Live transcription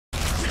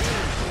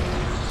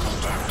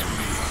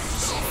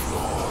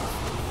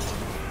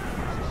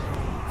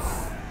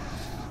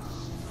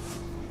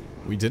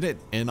We did it,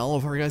 and all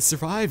of our guys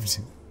survived.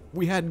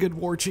 We had good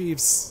war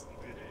chiefs.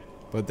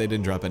 But they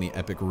didn't drop any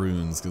epic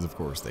runes, because of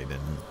course they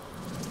didn't.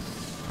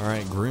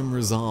 Alright, Grim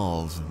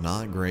Resolve.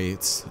 Not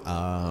great.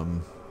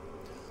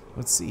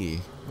 Let's see.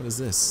 What is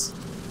this?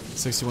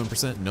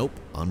 61%? Nope.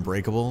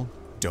 Unbreakable.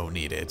 Don't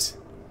need it.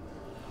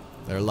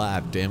 They're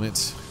live, damn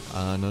it.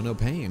 No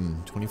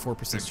pain. 24%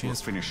 chance. This will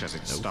finish as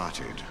it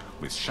started,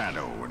 with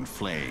shadow and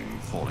flame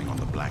falling on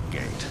the Black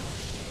Gate.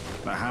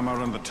 The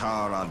hammer and the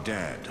tower are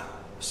dead.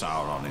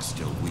 Sauron is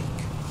still weak.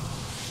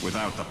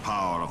 Without the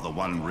power of the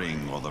One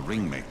Ring or the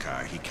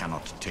Ringmaker, he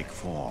cannot take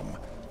form.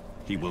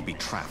 He will be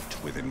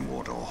trapped within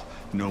Mordor,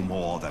 no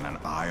more than an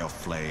eye of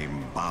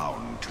flame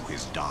bound to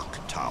his dark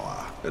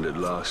tower. And at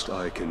last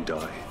I can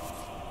die,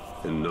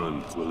 and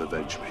none will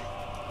avenge me.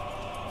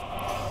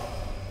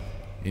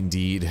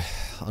 Indeed.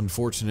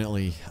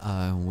 Unfortunately,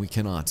 we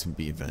cannot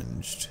be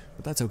avenged.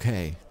 But that's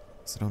okay,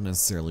 because I don't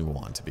necessarily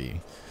want to be.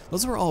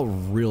 Those were all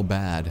real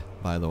bad,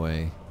 by the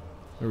way.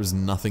 There was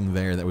nothing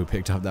there that we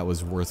picked up that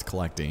was worth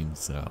collecting,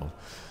 so...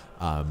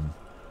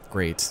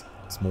 great.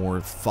 It's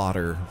more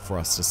fodder for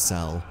us to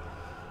sell.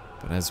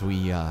 But as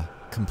we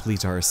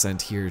complete our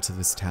ascent here to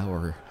this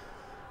tower,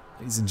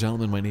 ladies and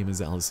gentlemen, my name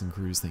is Allison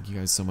Cruz. Thank you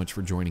guys so much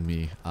for joining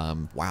me.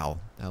 Wow,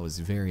 that was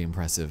very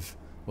impressive.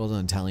 Well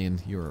done,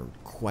 Talion. You're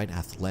quite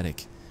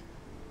athletic,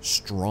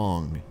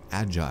 strong,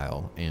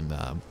 agile, and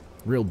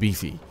real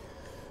beefy.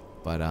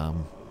 But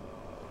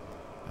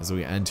as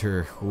we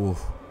enter, ooh,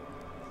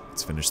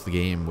 let's finish the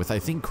game with, I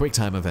think, quick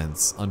time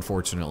events,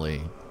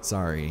 unfortunately.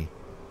 Sorry,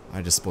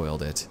 I just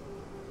spoiled it.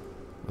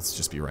 Let's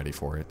just be ready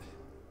for it.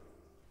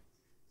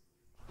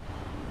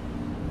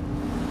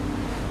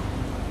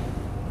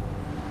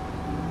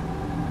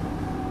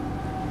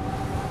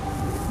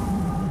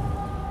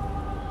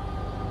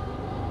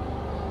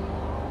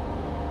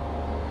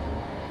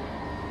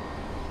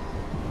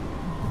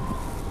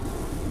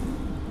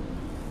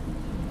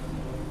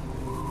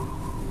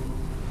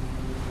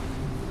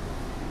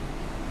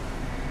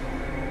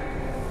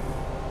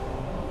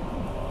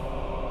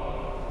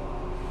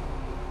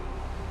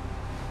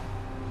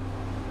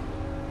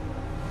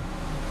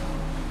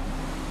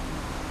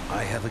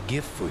 I have a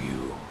gift for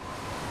you,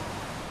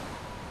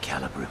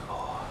 Celebrimbor.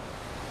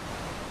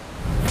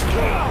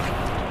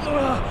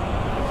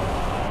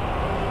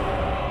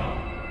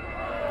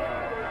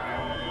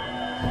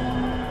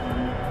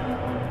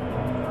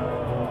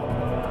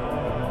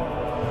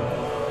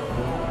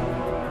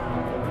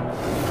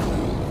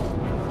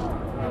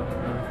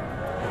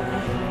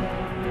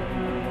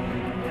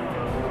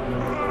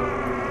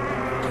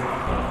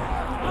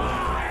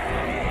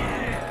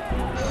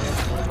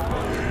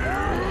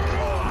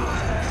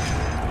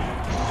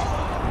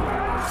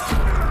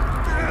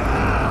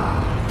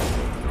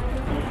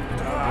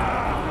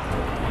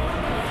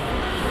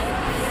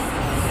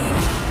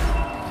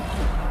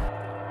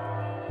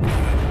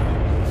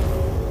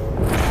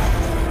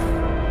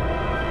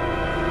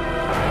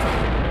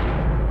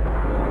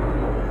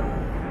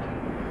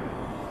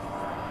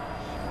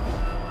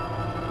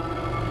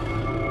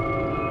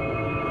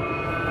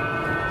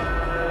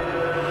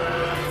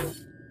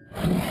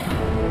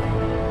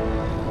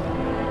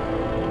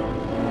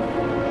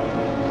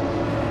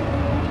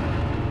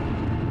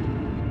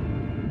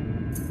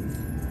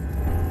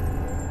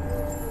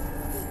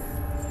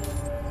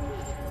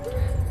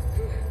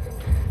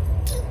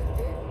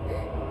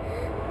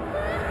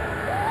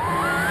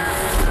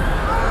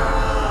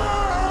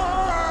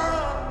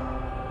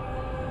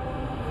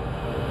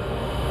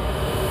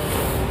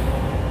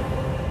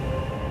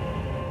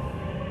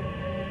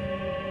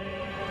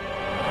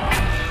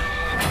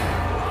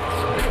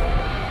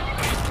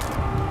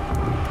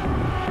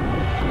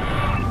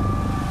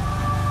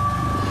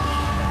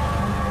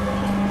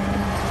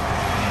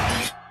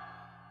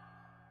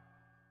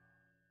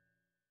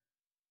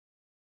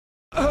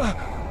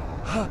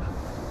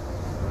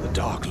 The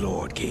Dark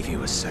Lord gave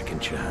you a second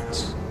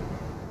chance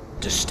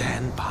to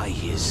stand by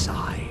his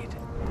side.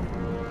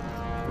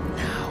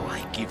 Now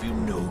I give you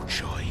no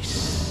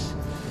choice.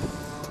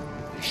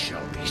 We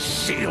shall be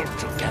sealed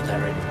together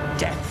in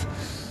death.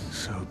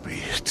 So be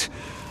it.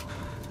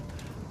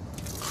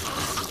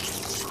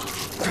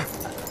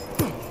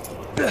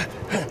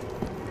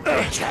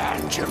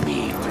 Return to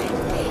me,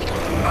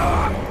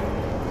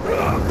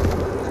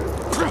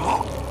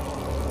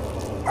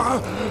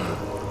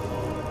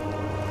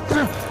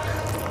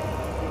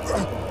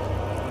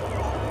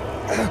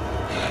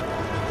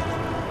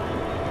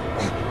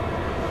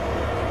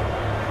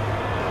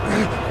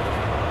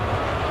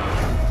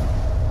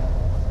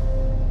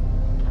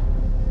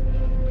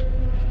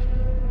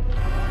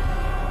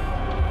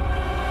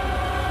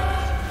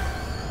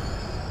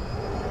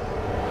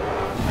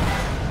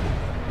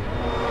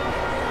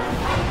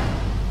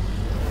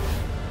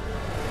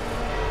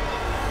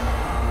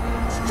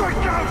 Strike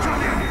down,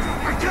 Talion!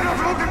 I cannot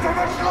hold it for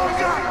much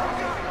longer!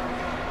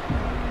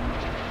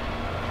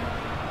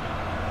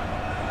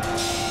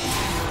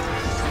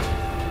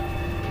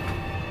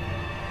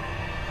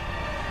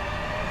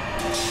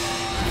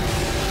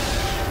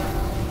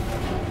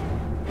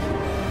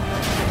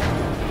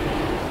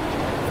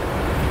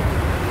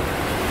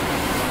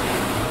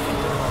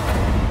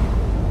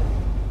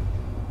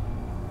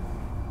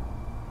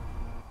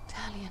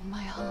 Dalian,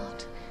 my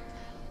heart.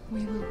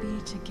 We will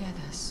be together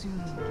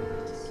soon.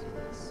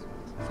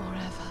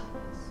 Forever.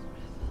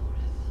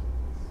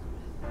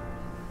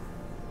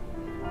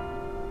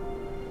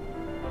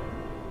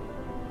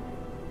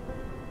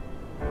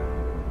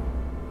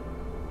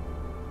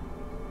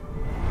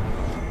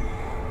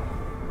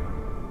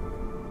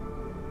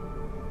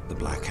 The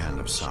Black Hand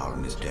of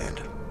Sauron is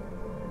dead.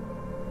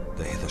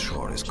 The Hither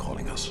Shore is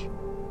calling us.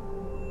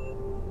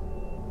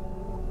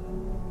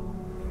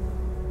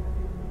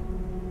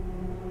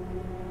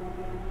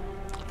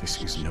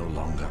 This is no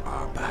longer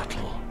our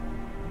battle.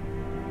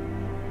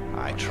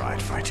 I tried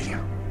fighting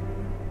you.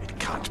 It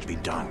can't be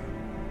done.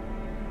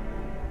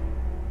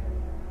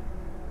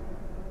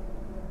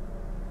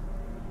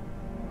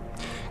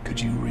 Could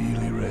you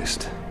really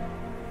rest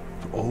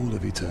for all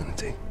of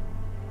eternity,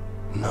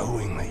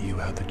 knowing that you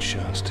had the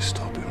chance to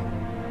stop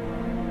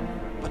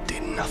him, but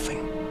did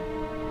nothing?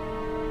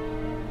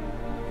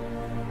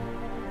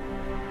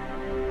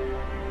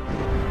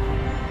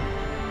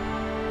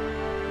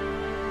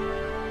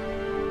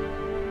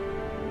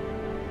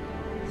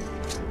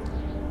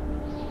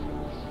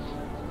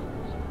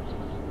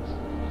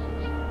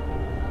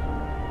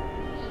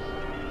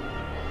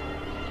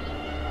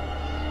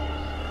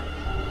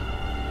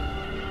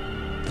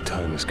 The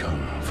time has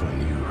come for a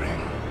new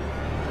ring.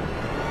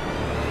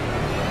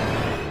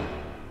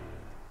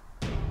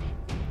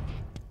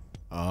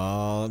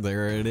 Oh,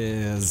 there it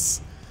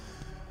is.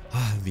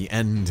 The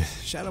end.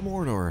 Shadow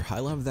Mordor. I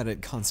love that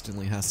it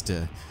constantly has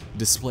to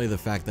display the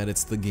fact that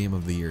it's the Game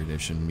of the Year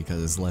edition,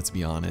 because let's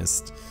be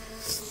honest,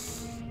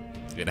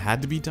 it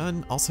had to be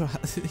done. Also,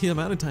 the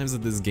amount of times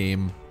that this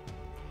game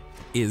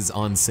is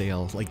on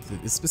sale, like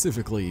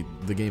specifically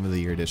the Game of the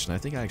Year edition. I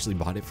think I actually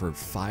bought it for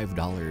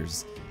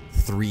 $5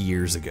 3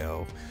 years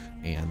ago,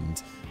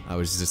 and I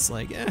was just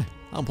like,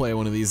 I'll play it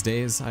one of these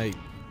days. I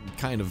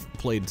kind of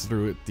played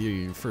through it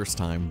the first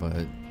time,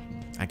 but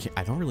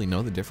I don't really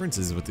know the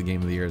differences with the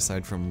Game of the Year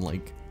aside from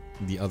like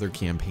the other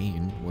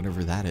campaign,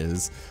 whatever that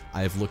is.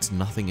 I've looked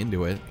nothing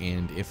into it,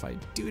 and if I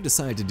do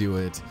decide to do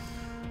it,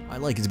 I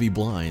like it to be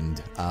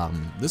blind.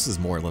 This is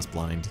more or less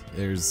blind.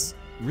 There's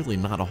really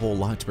not a whole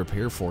lot to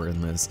prepare for in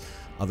this,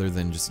 other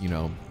than just, you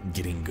know,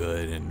 getting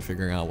good and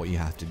figuring out what you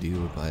have to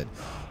do, but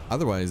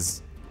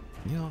otherwise,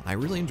 you know, I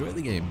really enjoy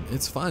the game.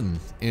 It's fun,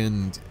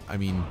 and I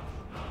mean,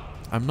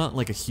 I'm not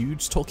like a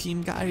huge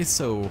Tolkien guy,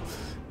 so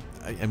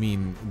I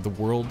mean, the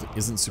world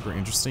isn't super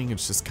interesting. It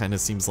just kind of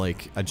seems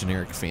like a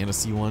generic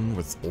fantasy one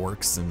with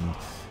orcs and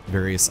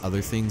various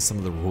other things. Some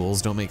of the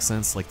rules don't make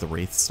sense, like the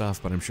Wraith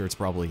stuff, but I'm sure it's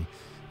probably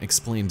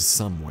explained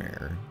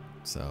somewhere.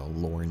 So,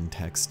 lore and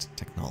text,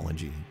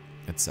 technology,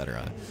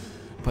 etc.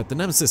 But the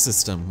Nemesis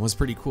system was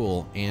pretty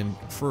cool, and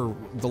for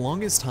the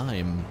longest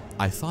time,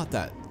 I thought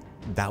that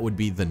that would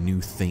be the new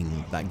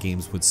thing that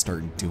games would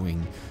start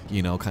doing,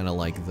 you know, kind of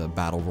like the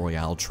Battle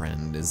Royale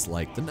trend is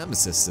like the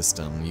Nemesis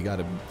system. You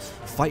gotta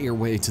fight your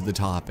way to the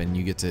top and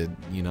you get to,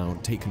 you know,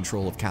 take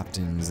control of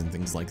captains and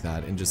things like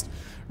that, and just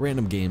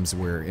random games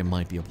where it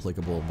might be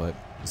applicable, but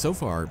so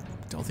far,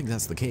 don't think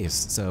that's the case.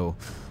 So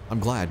I'm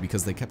glad,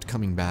 because they kept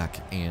coming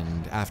back,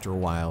 and after a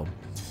while,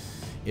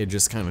 it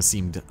just kind of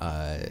seemed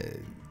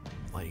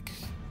like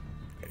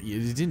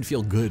it didn't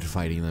feel good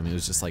fighting them. It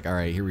was just like, all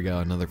right, here we go,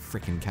 another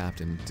freaking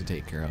captain to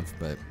take care of.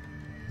 But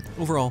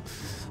overall,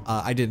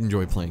 I did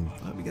enjoy playing.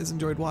 I hope you guys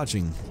enjoyed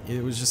watching.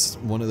 It was just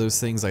one of those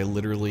things. I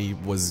literally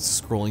was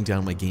scrolling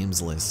down my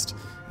games list,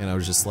 and I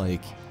was just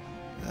like,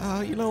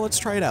 you know, let's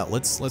try it out.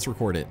 Let's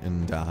record it.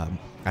 And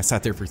I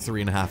sat there for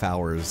 3.5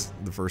 hours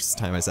the first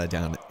time I sat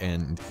down,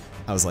 and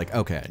I was like,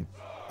 okay,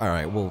 all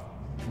right,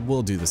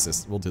 we'll do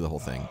this. We'll do the whole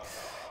thing.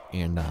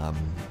 And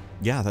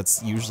yeah,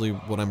 that's usually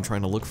what I'm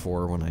trying to look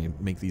for when I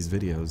make these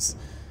videos,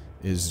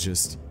 is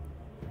just,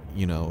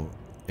 you know,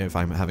 if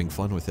I'm having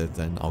fun with it,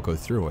 then I'll go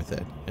through with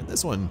it. And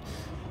this one,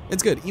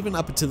 it's good. Even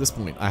up to this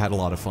point, I had a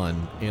lot of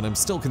fun, and I'm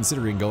still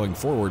considering going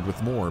forward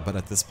with more, but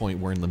at this point,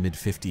 we're in the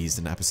mid-50s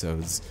in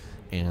episodes,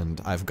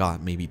 and I've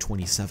got maybe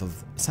 27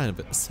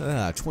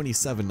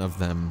 of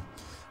them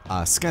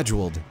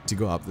scheduled to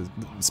go up.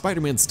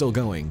 Spider-Man's still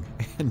going,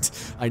 and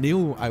I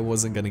knew I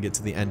wasn't going to get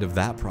to the end of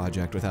that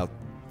project without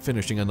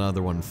finishing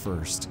another one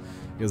first,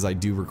 because I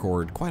do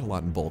record quite a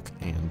lot in bulk,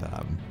 and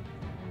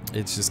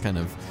it's just kind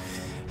of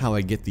how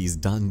I get these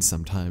done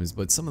sometimes.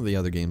 But some of the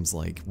other games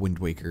like Wind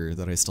Waker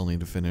that I still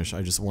need to finish,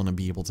 I just want to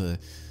be able to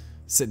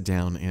sit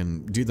down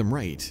and do them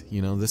right.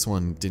 You know, this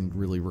one didn't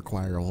really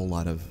require a whole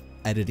lot of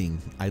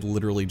editing. I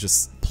literally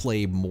just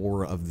play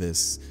more of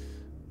this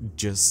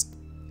just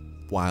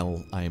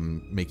while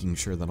I'm making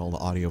sure that all the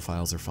audio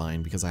files are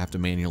fine, because I have to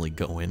manually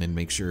go in and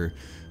make sure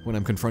when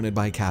I'm confronted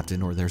by a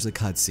captain or there's a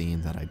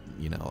cutscene that I,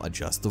 you know,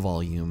 adjust the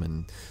volume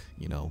and,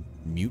 you know,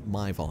 mute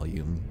my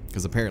volume,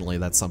 because apparently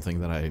that's something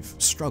that I've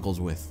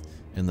struggled with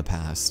in the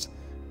past.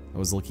 I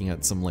was looking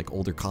at some like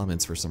older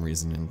comments for some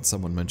reason, and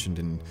someone mentioned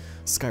in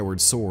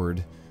Skyward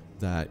Sword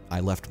that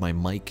I left my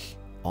mic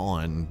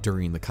on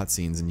during the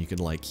cutscenes, and you could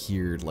like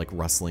hear like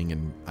rustling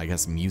and I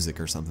guess music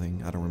or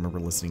something. I don't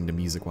remember listening to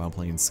music while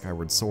playing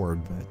Skyward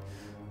Sword, but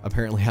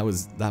apparently I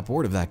was that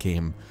bored of that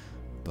game.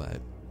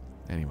 But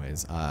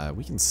Anyways,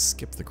 we can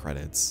skip the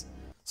credits.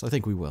 So I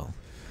think we will.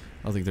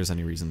 I don't think there's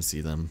any reason to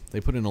see them.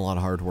 They put in a lot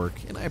of hard work,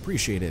 and I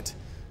appreciate it.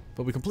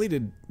 But we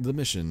completed the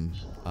mission.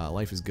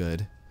 Life is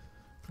good.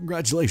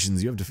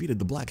 Congratulations, you have defeated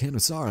the Black Hand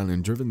of Sauron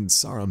and driven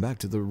Sauron back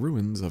to the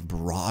ruins of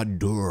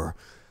Mordor.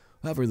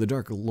 However, the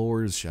Dark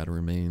Lord's shadow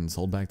remains.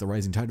 Hold back the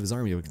rising tide of his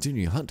army and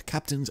continue to hunt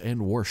captains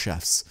and war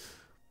chefs.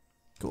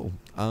 Cool.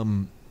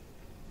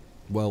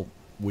 Well,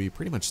 we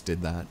pretty much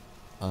did that.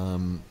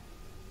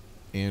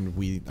 And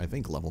we, I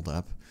think, leveled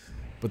up.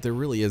 But there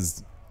really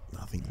is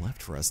nothing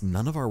left for us.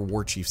 None of our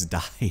war chiefs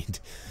died.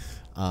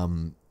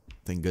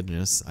 Thank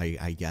goodness,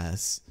 I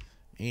guess.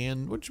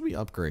 And what should we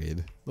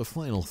upgrade? The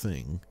final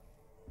thing.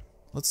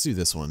 Let's do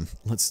this one.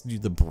 Let's do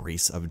the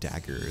Brace of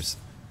Daggers.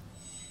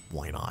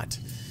 Why not?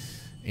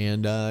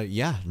 And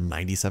yeah,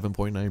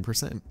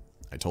 97.9%.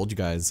 I told you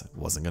guys I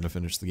wasn't going to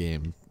finish the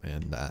game,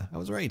 and I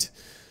was right.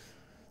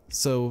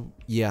 So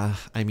yeah,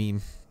 I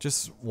mean,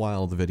 just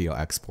while the video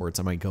exports,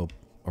 I might go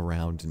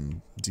around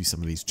and do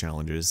some of these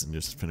challenges and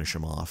just finish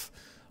them off.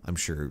 I'm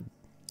sure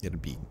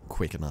it'd be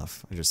quick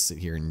enough. I just sit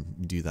here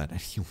and do that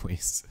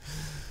anyways.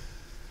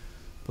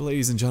 But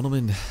ladies and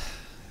gentlemen,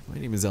 my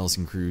name is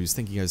Ellison Cruz.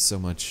 Thank you guys so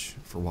much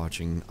for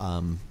watching.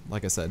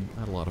 Like I said,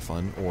 I had a lot of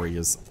fun. Ori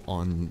is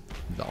on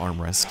the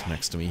armrest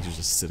next to me. He's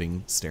just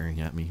sitting,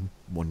 staring at me,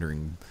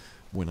 wondering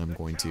when I'm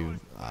going to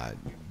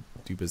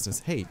do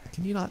business. Hey,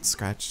 can you not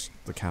scratch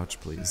the couch,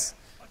 please?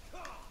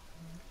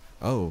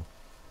 Oh,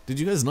 did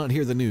you guys not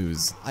hear the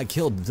news? I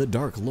killed the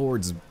Dark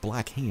Lord's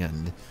Black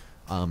Hand.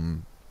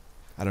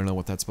 I don't know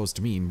what that's supposed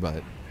to mean,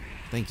 but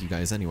thank you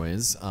guys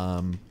anyways.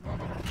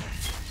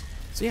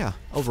 So yeah,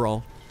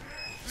 overall,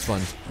 it's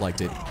fun.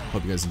 Liked it.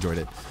 Hope you guys enjoyed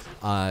it.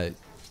 I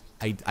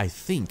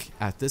think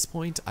at this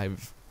point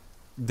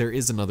there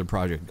is another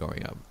project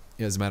going up.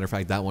 As a matter of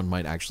fact, that one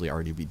might actually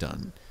already be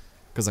done,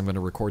 because I'm going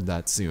to record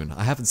that soon.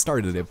 I haven't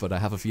started it, but I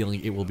have a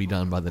feeling it will be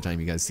done by the time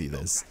you guys see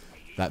this.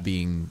 That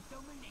being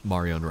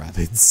Mario and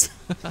Rabbids,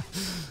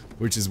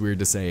 which is weird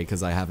to say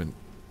because I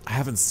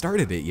haven't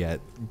started it yet,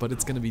 but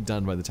it's going to be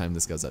done by the time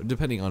this goes up,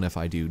 depending on if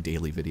I do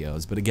daily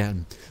videos. But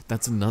again,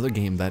 that's another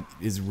game that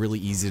is really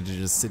easy to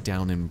just sit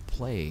down and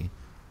play.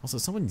 Also,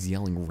 someone's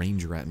yelling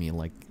Ranger at me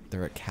like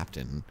they're a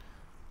captain.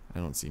 I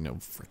don't see no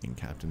freaking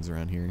captains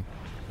around here.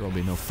 There will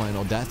be no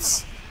final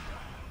deaths,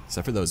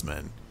 except for those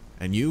men.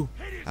 And you?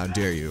 How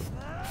dare you?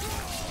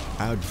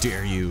 How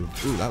dare you?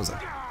 Ooh, that was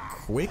a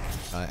quick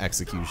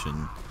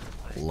execution.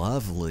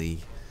 Lovely.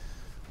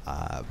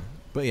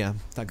 But yeah,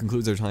 that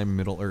concludes our time in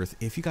Middle-earth.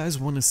 If you guys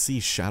want to see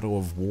Shadow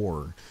of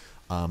War,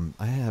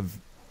 I have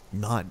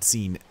not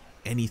seen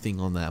anything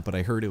on that, but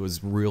I heard it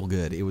was real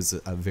good. It was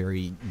a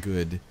very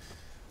good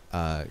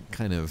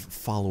kind of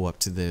follow-up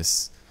to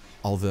this,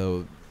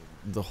 although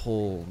the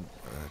whole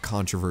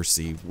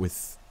controversy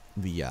with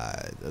the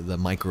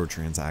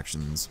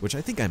microtransactions, which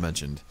I think I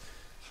mentioned,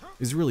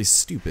 is really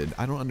stupid.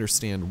 I don't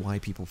understand why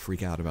people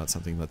freak out about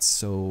something that's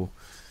so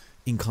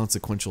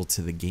inconsequential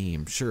to the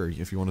game. Sure,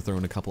 if you want to throw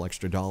in a couple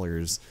extra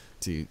dollars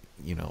to,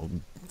 you know,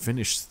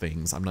 finish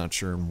things, I'm not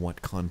sure in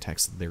what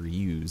context they're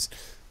used,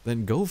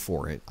 then go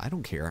for it. I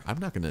don't care. I'm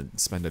not going to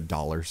spend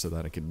 $1 so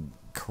that I could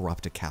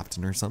corrupt a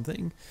captain or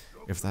something,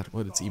 if that's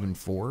what it's even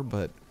for.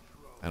 But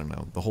I don't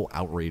know, the whole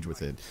outrage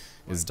with it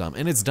is dumb.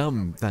 And it's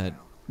dumb that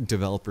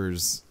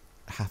developers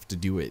have to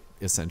do it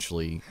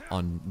essentially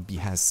on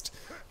behest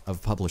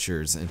of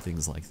publishers and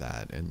things like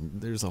that.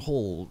 And there's a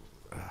whole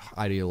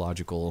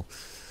ideological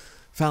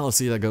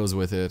fallacy that goes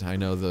with it. I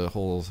know the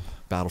whole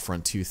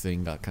Battlefront 2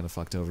 thing got kind of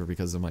fucked over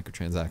because of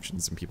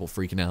microtransactions and people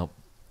freaking out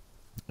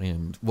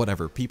and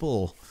whatever.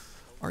 People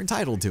are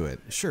entitled to it.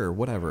 Sure,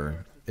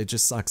 whatever. It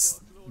just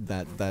sucks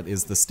that that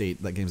is the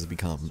state that games have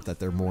become, that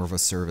they're more of a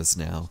service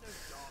now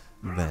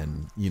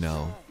than, you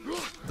know,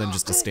 than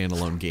just a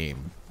standalone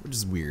game, which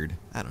is weird.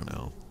 I don't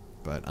know.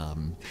 But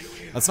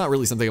that's not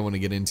really something I want to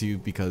get into,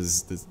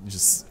 because this,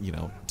 just, you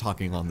know,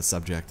 talking on the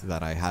subject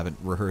that I haven't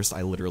rehearsed,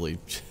 I literally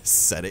just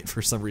said it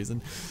for some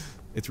reason.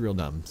 It's real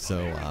dumb.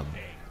 So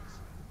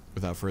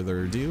without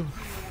further ado,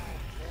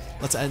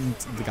 let's end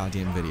the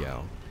goddamn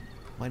video.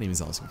 My name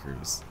is Ellison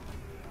Cruz,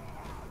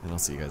 and I'll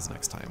see you guys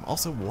next time.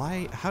 Also,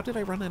 how did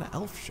I run an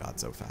elf shot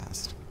so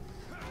fast?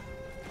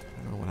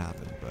 I don't know what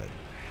happened, but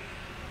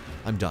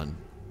I'm done.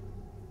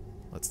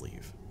 Let's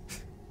leave.